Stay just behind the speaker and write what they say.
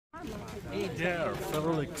Hey there,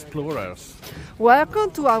 fellow explorers.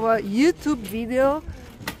 Welcome to our YouTube video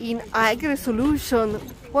in high resolution.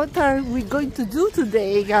 What are we going to do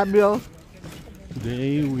today, Gabriel?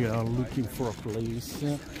 Today we are looking for a place.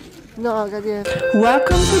 No, Gabriel.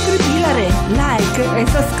 Welcome to Tripilare. Like and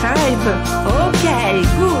subscribe. Okay,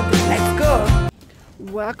 good. Let's go.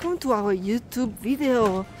 Welcome to our YouTube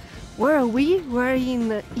video. Where are we? We're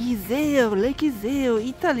in Iseo, Lake Iseo,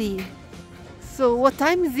 Italy. So what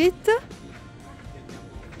time is it?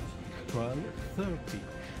 12:30.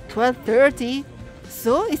 12:30.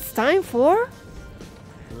 So it's time for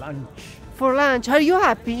Lunch. Are you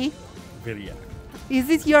happy? Very happy. Is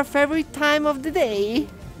it your favorite time of the day?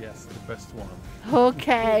 Yes, the best one.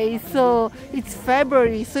 Okay, so it's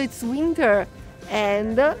February, so it's winter,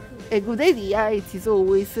 and a good idea, it is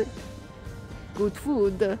always good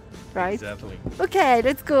food, right? Exactly. Okay,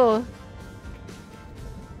 let's go.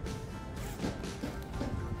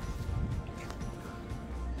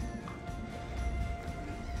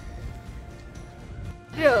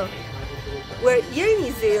 Yeah. We're here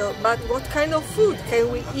in Iseo, but what kind of food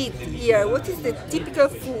can we eat here? What is the typical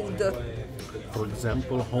food? For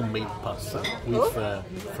example, homemade pasta with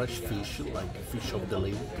fresh fish, like fish of the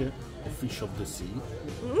lake or fish of the sea,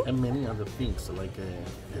 and many other things like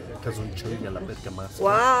casoncelli alla bergamasca.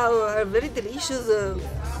 Wow, are very delicious.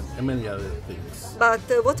 And many other things. But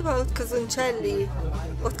what about casoncelli?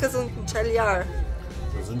 What casoncelli are?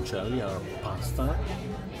 Casoncelli are pasta,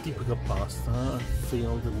 typical pasta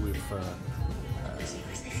filled with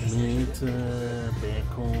meat,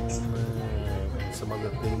 bacon, and some other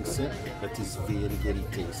things that is very, very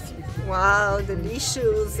tasty. Wow,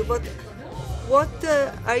 delicious. But what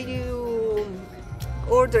are you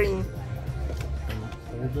ordering? I'm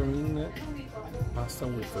ordering pasta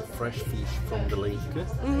with fresh fish from the lake,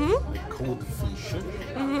 cold fish,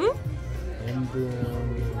 and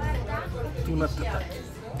tuna tataki.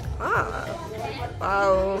 Ah,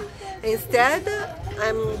 wow. Instead,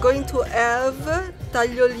 I'm going to have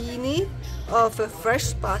tagliolini of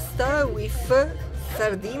fresh pasta with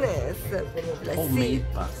sardines. Let's Homemade see.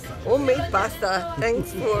 pasta. Homemade pasta.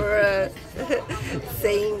 Thanks for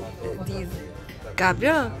saying this.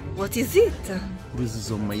 Gabriel, what is it? This is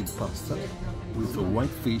homemade pasta with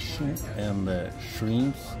white fish and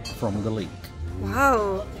shrimps from the lake.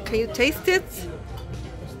 Wow, can you taste it?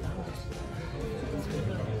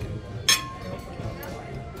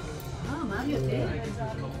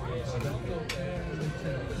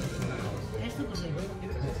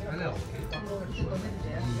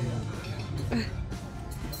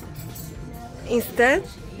 Instead,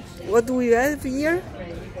 what do we have here?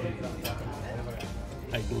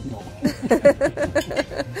 I don't know.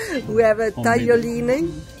 We have a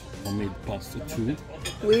tagliolini Homemade pasta too.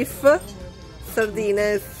 with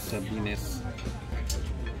sardines. Sardines.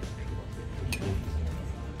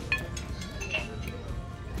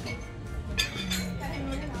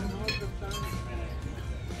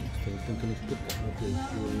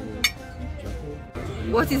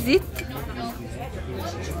 What is it?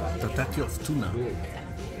 Tataki of tuna.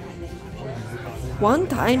 One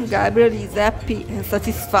time Gabriel is happy and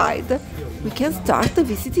satisfied, we can start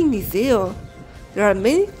visiting Iseo. There are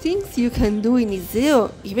many things you can do in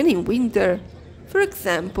Iseo, even in winter. For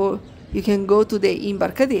example, you can go to the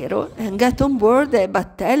imbarcadero and get on board a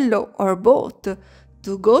battello or boat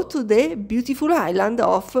to go to the beautiful island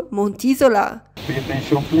of Montisola. Pay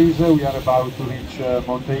attention please, we are about to reach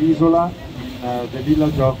Monte Isola in the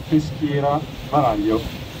village of Peschiera, Maraglio,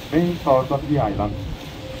 main port of the island.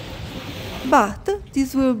 But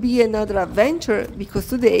this will be another adventure because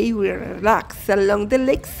today we'll relax along the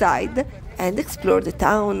lakeside and explore the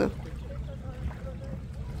town.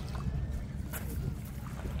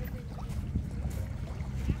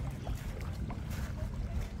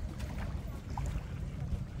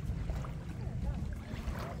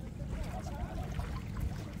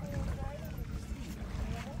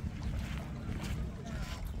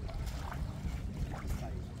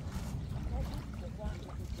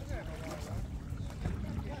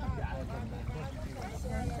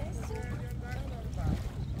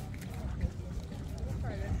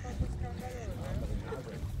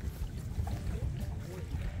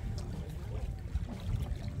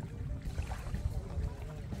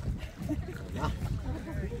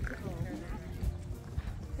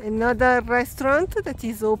 Another restaurant that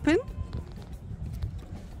is open.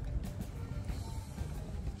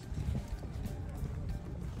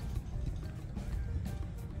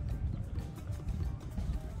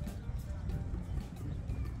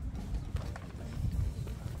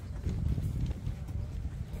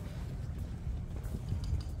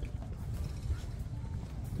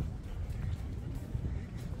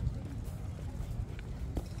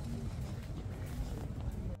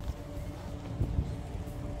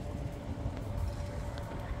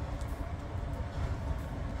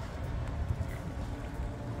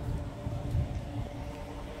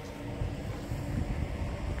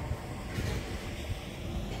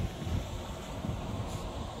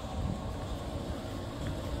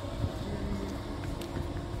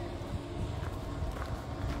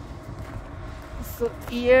 Also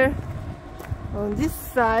here on this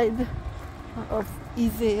side of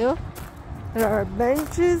Iseo there are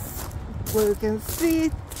benches where you can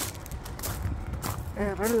sit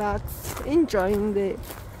and relax, enjoying the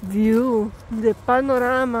view, the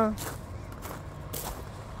panorama.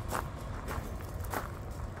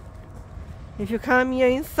 If you come here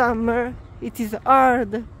in summer, it is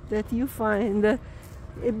hard that you find a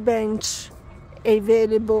bench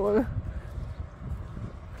available.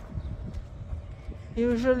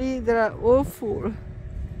 Usually they are all full.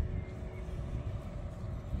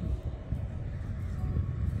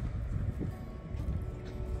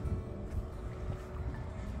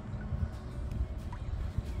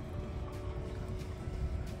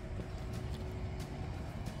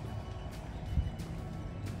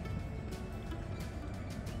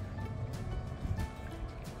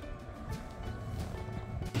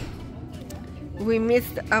 We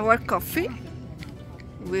missed our coffee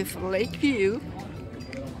with lake view,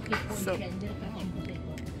 so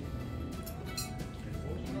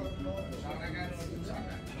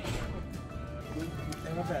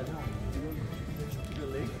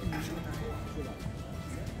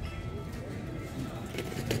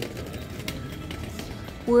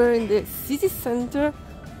we're in the city center,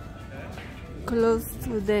 close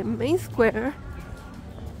to the main square.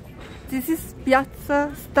 This is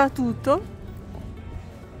Piazza Statuto.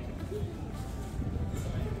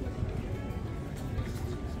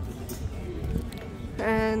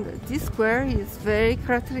 And this square is very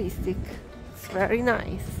characteristic. It's very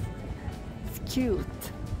nice. It's cute.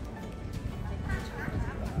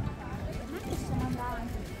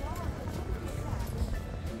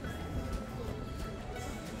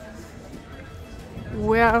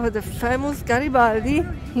 We have the famous Garibaldi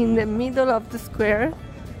in the middle of the square,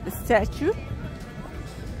 the statue.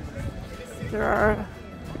 There are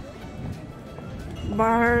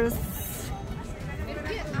bars,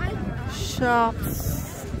 shops,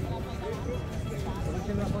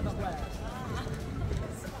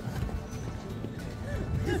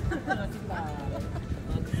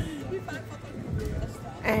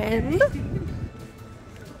 and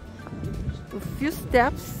a few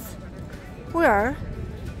steps we are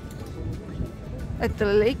at the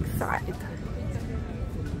lakeside.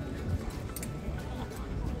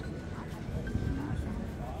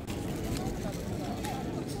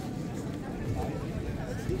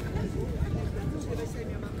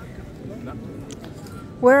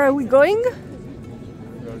 Where are we going?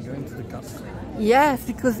 We are going to the castle. Yes,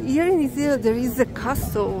 because here in Iseo there is a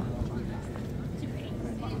castle.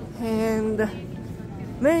 And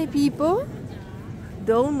many people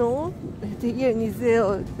don't know that here in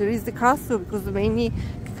Iseo there is the castle, because many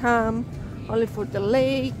come only for the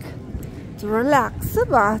lake to relax,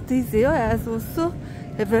 but Iseo has also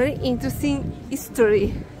a very interesting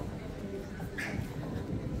history.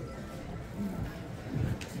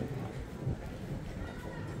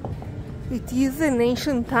 It is an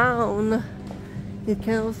ancient town. You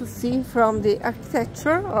can also see from the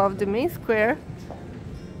architecture of the main square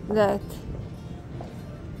that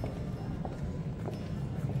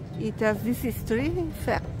it has this history. In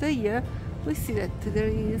fact, here we see that there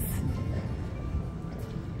is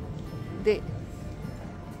the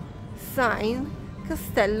sign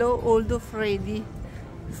Castello Oldofredi.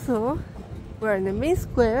 So we're in the main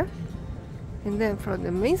square, and then from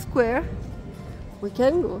the main square we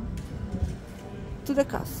can go to the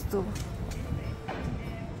castle.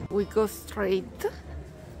 We go straight,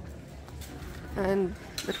 and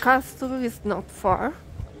the castle is not far,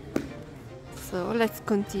 so let's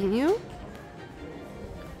continue.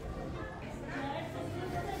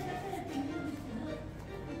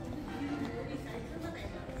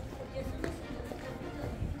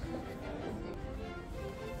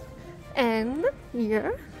 And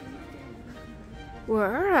here we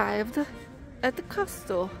arrived at the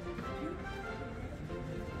castle.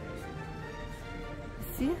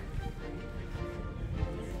 See?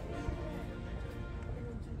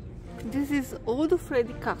 This is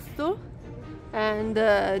Oldofredi Castle, and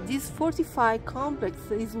this fortified complex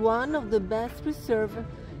is one of the best preserved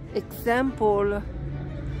examples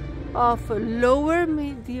of lower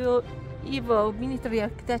medieval military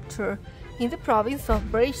architecture in the province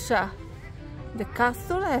of Brescia. The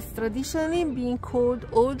castle has traditionally been called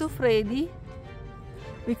Oldofredi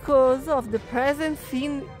because of the presence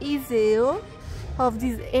in Iseo of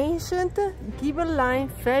this ancient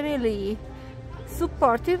Ghibelline family,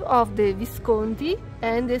 supportive of the Visconti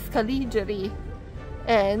and the Scaligeri,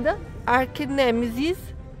 and arch-nemesis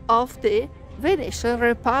of the Venetian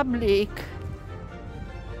Republic.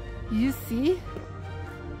 You see,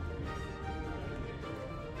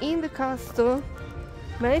 in the castle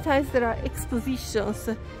Many times there are expositions.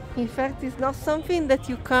 In fact, it's not something that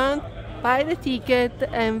you can't buy the ticket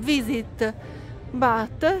and visit,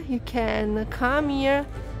 but you can come here,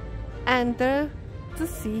 enter to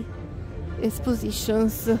see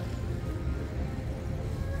expositions.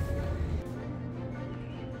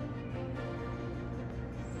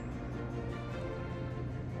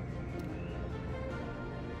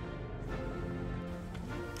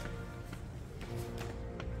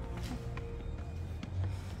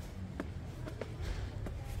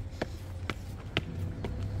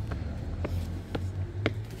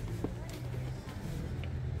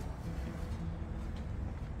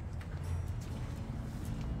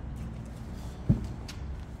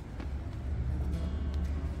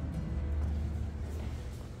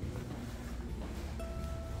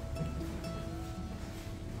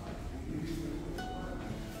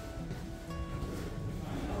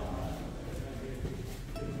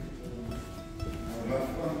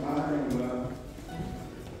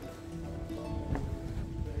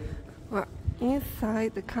 We're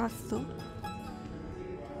inside the castle.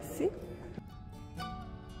 See?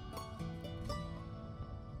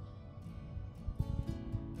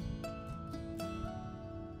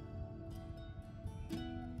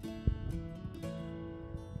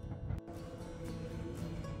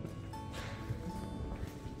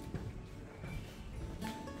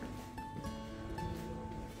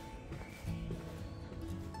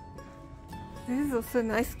 This is also a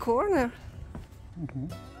nice corner.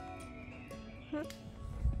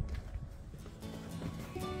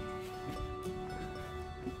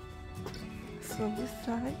 So this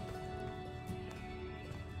side.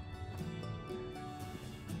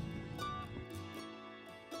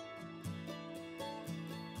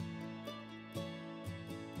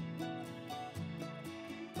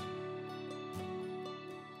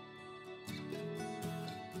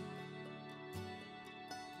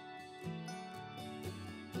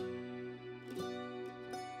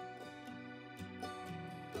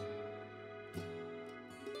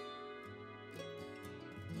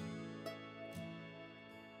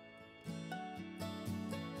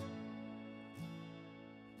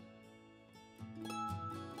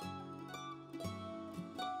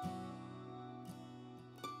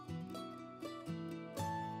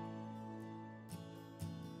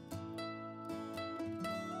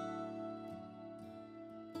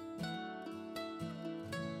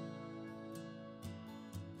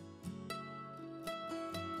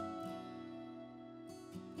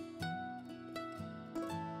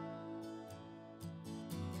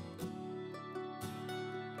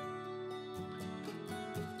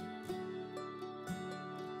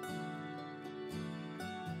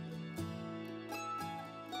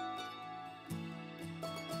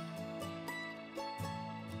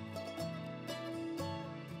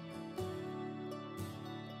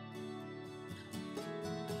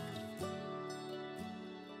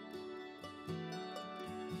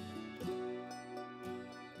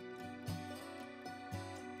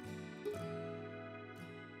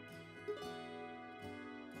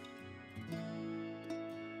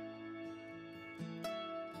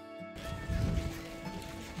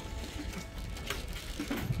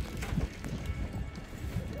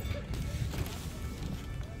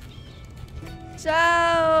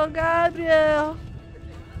 Ciao, Gabriel!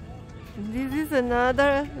 This is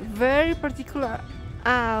another very particular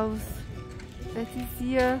house that is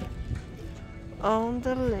here on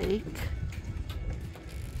the lake.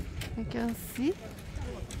 You can see.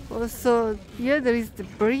 Also here there is the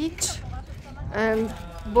bridge and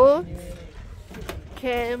boats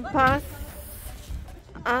can pass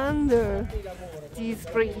under this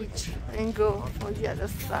bridge and go on the other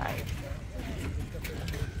side.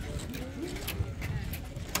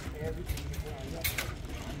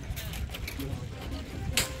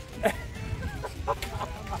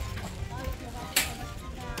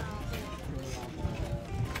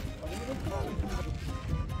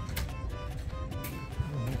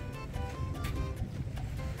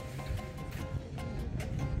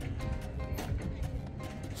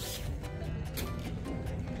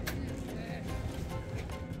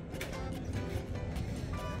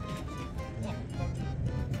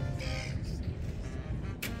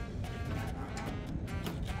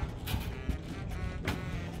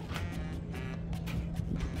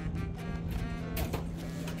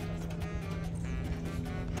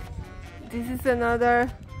 This is another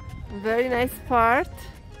very nice part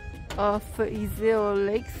of Iseo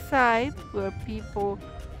Lakeside where people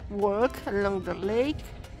walk along the lake.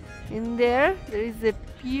 In there is a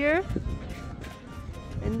pier,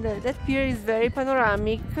 and that pier is very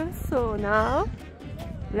panoramic. So now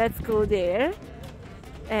let's go there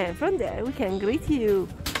and from there we can greet you.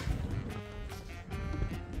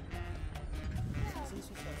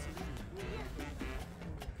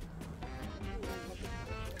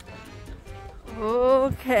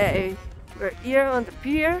 Okay, we're here on the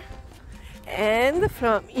pier, and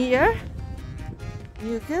from here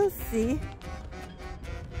you can see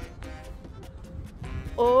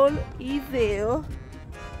all Iseo,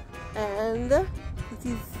 and it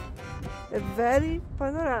is a very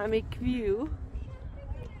panoramic view.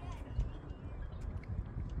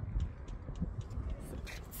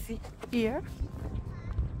 See here,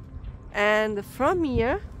 and from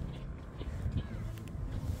here.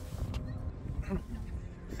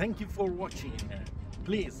 Thank you for watching.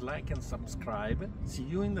 Please like and subscribe. See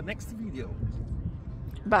you in the next video.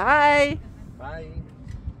 Bye! Bye!